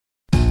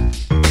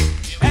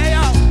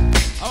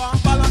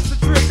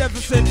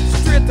said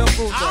straight up,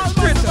 bro.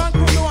 Straight up.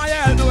 All know why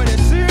I doing it.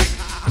 See?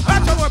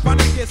 Watch out up on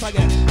this case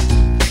again.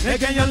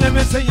 Making your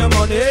limit, see your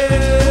money.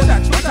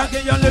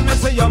 Attacking your limit,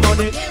 see your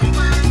money.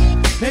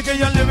 Making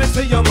your limit,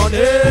 see your money.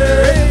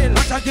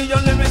 Attacking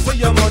your limit, see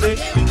your money.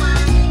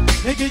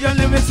 Making your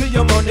limit, see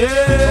your money.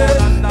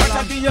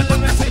 Attacking your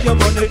limit, see your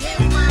money.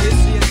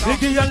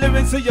 Making your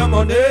limit, see your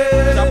money.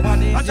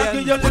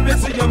 Attacking your limit,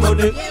 see your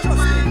money.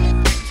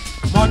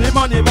 Money,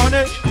 money,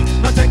 money.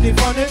 Not take it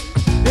funny.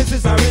 This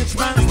is a rich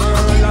man's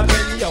world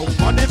again, yo.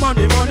 Money,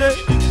 money, money.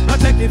 Not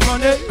take it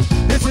funny.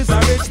 This is a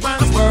rich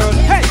man's world.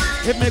 Hey,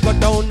 if me go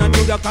down and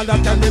New York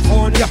and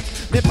California,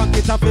 me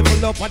pocket a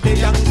full up of the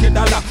Yankee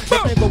dollar.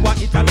 If me go to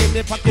Italy,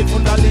 me pocket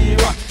full of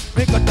lira.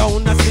 Me go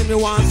down and see me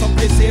want some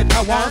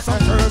Peseta, want some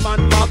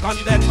Sherman Mark and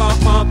then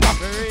Marker.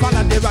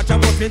 Follow the Rajah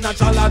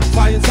financial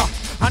advisor.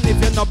 And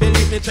if you don't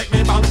believe me, check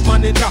me bank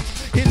manager.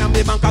 In a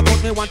me bank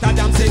account, me want a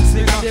damn 6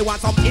 figure. They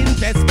want some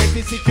investment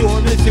to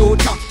secure me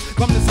future.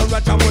 Come to some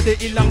Rajah with the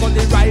hill and go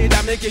the ride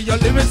and make it your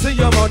limit to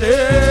your money.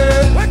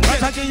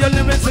 Rajah give your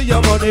limit to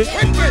your money.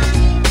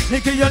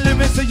 Make it your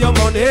limit to your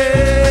money.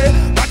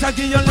 Rajah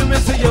give your limit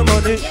to your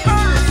money.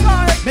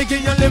 Make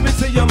it your limit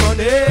to your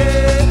money.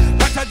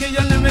 Rajah give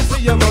your limit to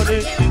your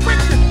money.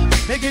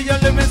 Make it your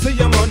limit to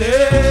your money.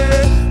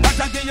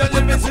 Rajah give your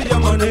limit to your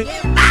money.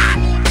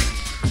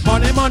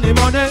 Money, money,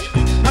 money,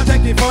 not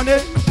take it funny.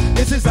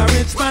 This is a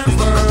rich man's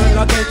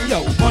world again,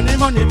 yo. Money,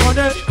 money,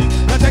 money,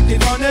 not take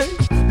it funny.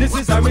 This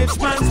is a rich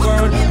man's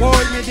world.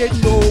 Boy, me did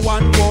know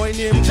one boy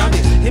named Johnny.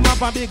 Him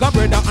have a bigger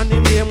brother and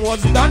his name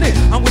was Danny.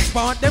 And which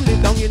part them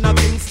live down in a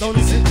Kingston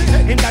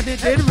City. In that they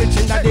did rich,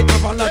 in that they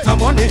have a lot of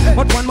money.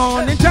 But one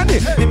morning Johnny,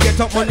 him get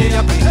up money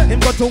happy. Him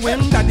go to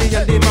him daddy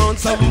and demand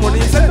some money.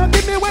 He said, don't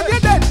give me when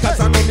you're dead, cause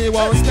I know me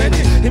won't spend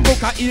it. Him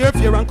book a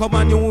airfare and come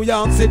to New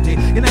York City.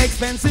 In an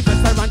expensive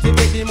restaurant, he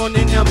take the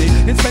money near me.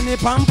 He spend it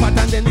pan pot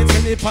and then he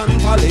spend it pan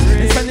pally.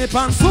 He spend it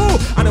pan Sue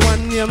and the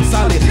one named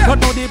Sally. But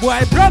now the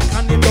boy broke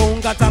and him don't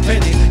got a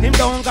penny. Him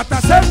don't got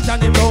a cent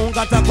and him don't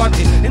got a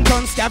quatty. Him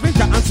turn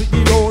scavenger and sweep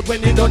the road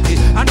when he dirty.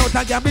 And out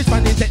a garbage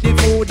when he take the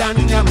food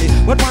and yummy.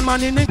 But one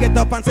man in him get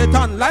up and say,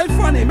 turn life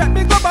funny. Make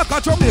me go back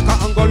to Jamaica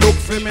and go look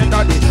for me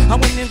daddy.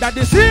 And when him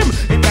daddy see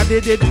him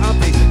daddy did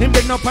happy. Him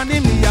been up on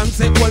him and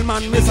say, old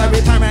man, miss every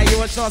time I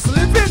was just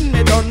living.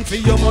 Me done for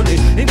your money.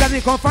 Him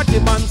daddy comfort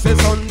him and say,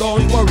 son,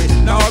 don't worry.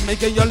 Lord,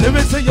 making your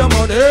limits to your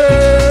money.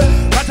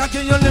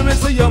 Attacking your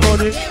limits to your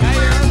money.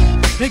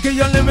 Making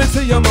your limits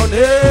to your money.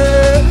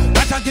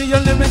 Attacking your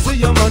limits to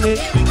your money.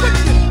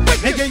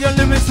 Making your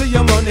limits to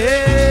your money.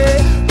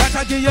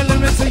 Attacking your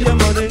limits to your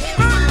money.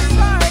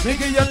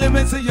 Making your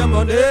limits to your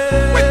money.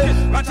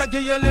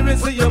 Attacking your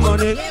limits to your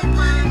money.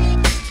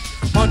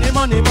 Money,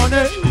 money,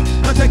 money.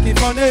 Not take it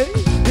funny.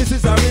 This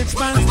is a rich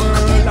man's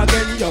world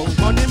again, yo.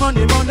 Money,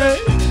 money, money.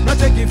 Not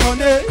take it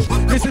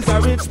funny. This is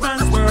a rich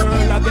man's world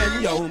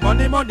again, yo.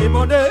 Money, money,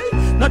 money.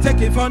 Not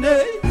take it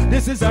funny.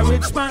 This is a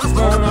rich man's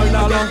world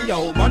again,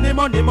 yo. Money,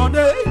 money,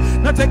 money.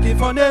 Not take it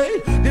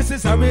funny. This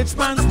is a rich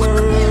man's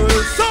world.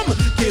 Some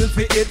kill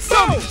for it,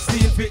 some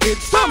steal for it,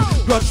 some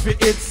grudge for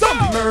it, some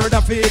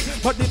murder for it.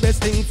 But the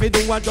best thing for do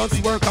is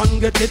just work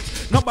and get it.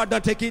 Nobody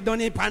take it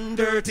on it and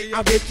dirty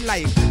a bit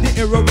like the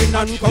heroin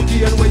and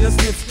cocaine where you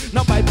sniff.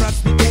 Now by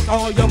prostitute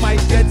or you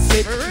might get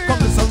sick. Come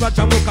to some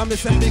Rajah Mook and me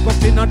say big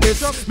up in a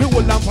dish. Me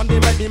hold on for the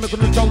right me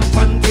gonna jump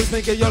and twist.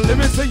 Make your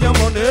limits to your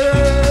money.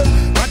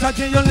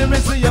 Attacking your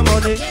limits to your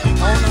money.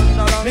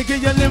 Make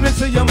your limits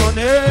to your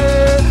money.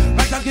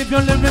 Attacking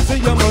your limits to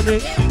your money.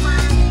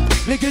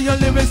 Make your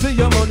limits to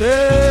your money.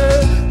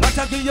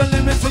 Attacking your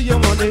limits to your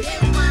money.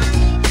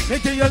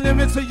 Make your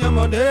limits to your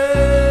money.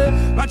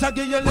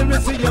 Attacking your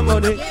limits to your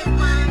money.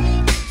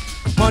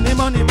 Money,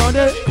 money,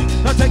 money.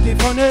 Not take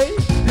it funny.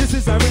 This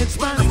is a rich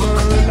man's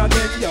world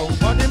again.